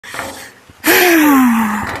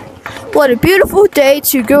What a beautiful day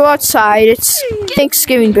to go outside. It's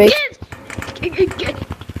Thanksgiving break. It's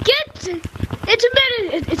a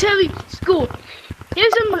minute. It's heavy school.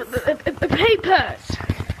 Here's some papers.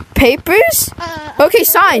 Papers? Okay,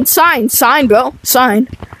 sign, bro. Sign.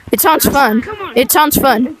 It sounds fun. Come on. It sounds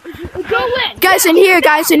fun. Go in. Guys in here,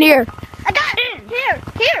 guys in here. I got in. Here.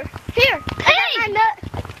 Hey!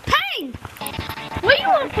 Hey! Where you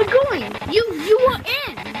want for going? You are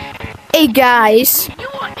in. Hey guys, You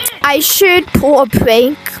are in. I should pull a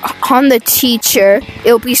prank on the teacher.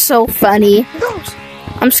 It'll be so funny.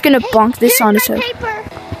 I'm just gonna bonk this on his head. Here's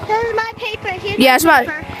my paper. Yeah, it's my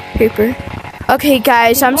paper. Okay,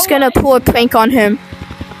 guys, I'm just gonna pull a prank on him.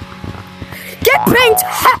 Get pranked!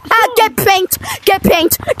 Ha ha! Get pranked! Get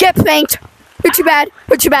pranked! Get pranked! You're too bad.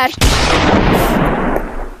 You're too bad.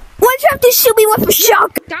 Why'd you have to shoot me with a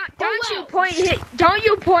shotgun? Don't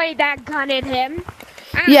you point that gun at him?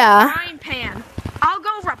 Yeah. Frying pan. I'll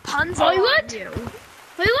go Rapunzel on you.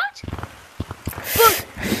 Wait, what?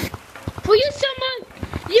 For you, someone,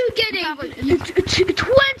 you getting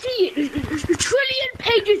 20 trillion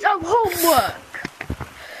pages of homework.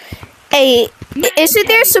 Hey, isn't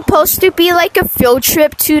there supposed to be like a field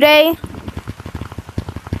trip today?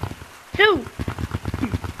 Who?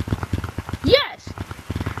 Yes.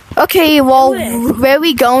 Okay, well, where are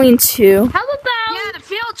we going to? How about? Yeah, the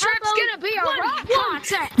field trip's gonna be a rock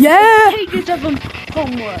concert. Yeah. Pages of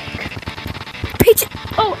homework. Pages.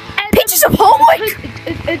 Oh, and Pages of homework.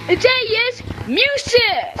 Today is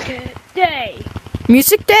music day.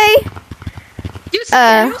 Music day?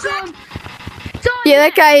 Yeah,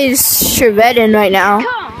 that guy is shredding right now.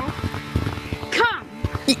 Come.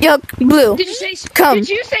 Yo, Blue. Did you say? Come. Did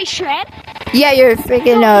you say shred? Yeah, you're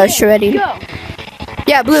freaking shreddy. Go.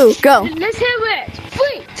 Yeah, Blue, go. Let's hear it.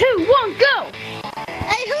 3, 2, 1, go.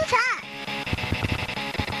 Hey, who's that?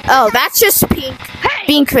 Oh, that's just Pink Hey.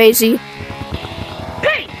 being crazy.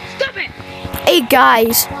 Hey, stop it. Hey,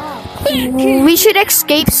 guys. We should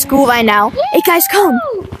escape school right now. Hey, guys, come.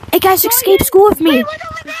 Hey, guys, escape school with me. What's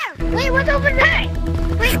over there? Wait, what's over there?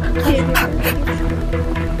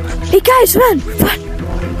 Hey, guys, run.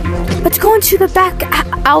 Let's go into the back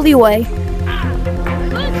alleyway.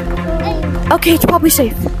 Okay, it's probably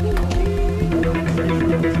safe.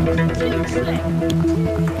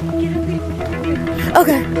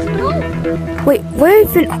 Okay. Wait, where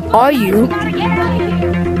even are you?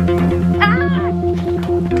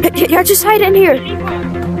 Yeah, just hide in here.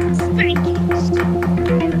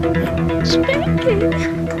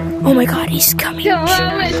 Oh my god, he's coming.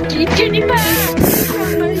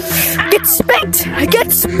 Get spanked!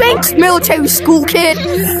 Get spanked, military school kid!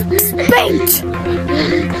 Spanked!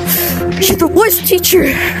 You're the worst teacher.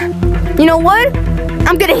 You know what?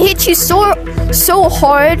 I'm gonna hit you so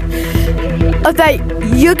hard that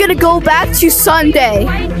you're gonna go back to Sunday.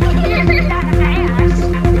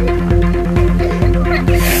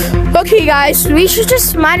 Okay, guys, we should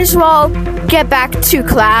just might as well get back to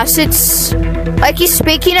class. It's like he's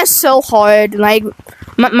spanking us so hard. Like,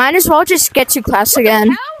 might as well just get to class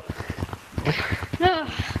again.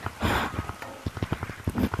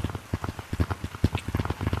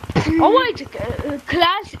 Alright,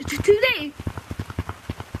 class, today.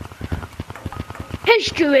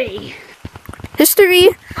 History. History?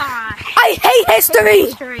 I hate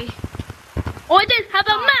history! Or then how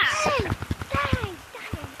about math?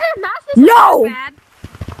 No! Bad.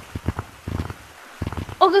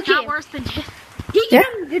 Okay. Not worse than just. Yeah.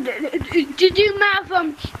 To do math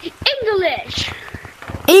English.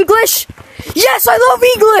 English? Yes, I love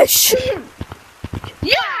English!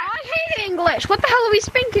 Yeah, I hate English. What the hell are we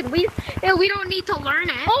spanking? We don't need to learn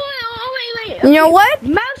it. Oh wait. You know what?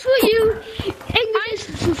 Math for you, English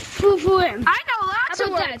for him. I know lots How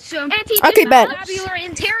of about words. that? Okay, bet.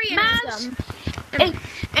 Anti-tabular-intarianism.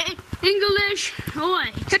 English.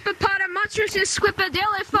 Alright. Hippopotamonstrous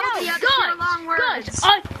squipadelliphobia. Those are long words.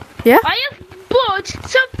 Yeah? I have bought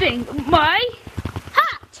something. My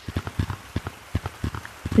hat.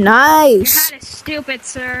 Nice. Your hat is stupid,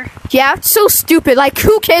 sir. Yeah, it's so stupid. Like,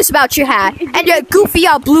 who cares about your hat? And your goofy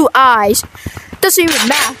blue eyes. Doesn't even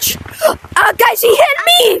match. Guys, he hit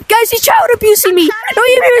me! Guys, he's child abusing me! Don't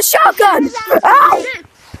give me a shotgun! Ow!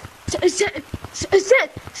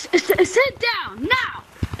 Sit down now.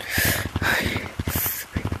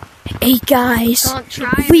 Hey guys, Don't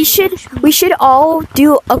try we should all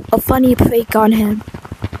do a funny prank on him.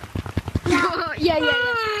 Yeah.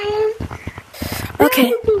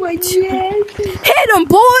 Okay. Hit him,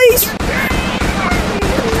 boys!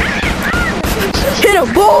 Hit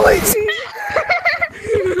him, boys!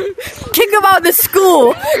 Kick him out of the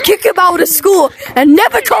school! Kick him out of school and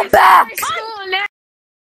never come back!